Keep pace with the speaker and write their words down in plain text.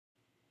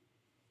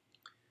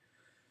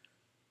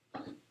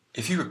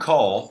If you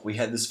recall, we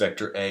had this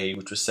vector A,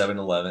 which was 7,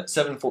 11,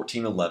 7,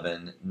 14,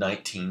 11,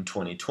 19,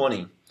 20,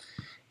 20.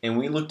 And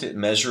we looked at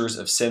measures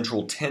of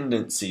central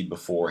tendency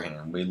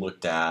beforehand. We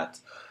looked at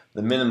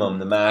the minimum,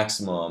 the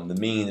maximum, the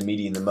mean, the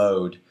median, the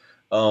mode.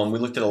 We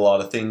looked at a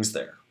lot of things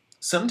there.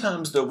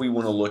 Sometimes, though, we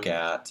want to look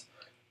at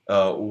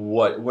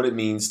what it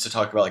means to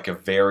talk about like a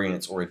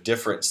variance or a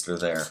difference that are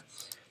there.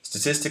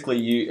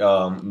 Statistically,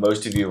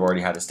 most of you have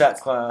already had a stats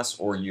class,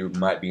 or you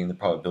might be in the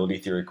probability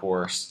theory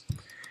course.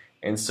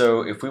 And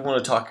so if we want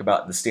to talk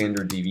about the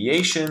standard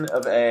deviation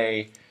of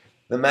A,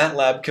 the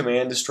MATLAB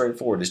command is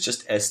straightforward. It's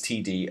just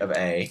std of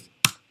A,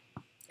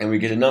 and we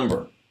get a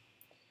number.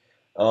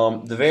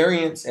 The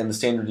variance and the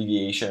standard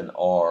deviation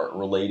are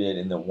related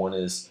in that one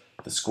is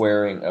the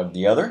squaring of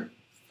the other.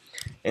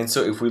 And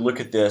so if we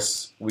look at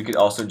this, we could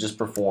also just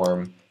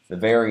perform the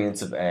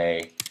variance of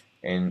A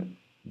and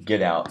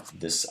get out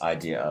this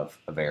idea of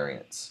a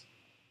variance.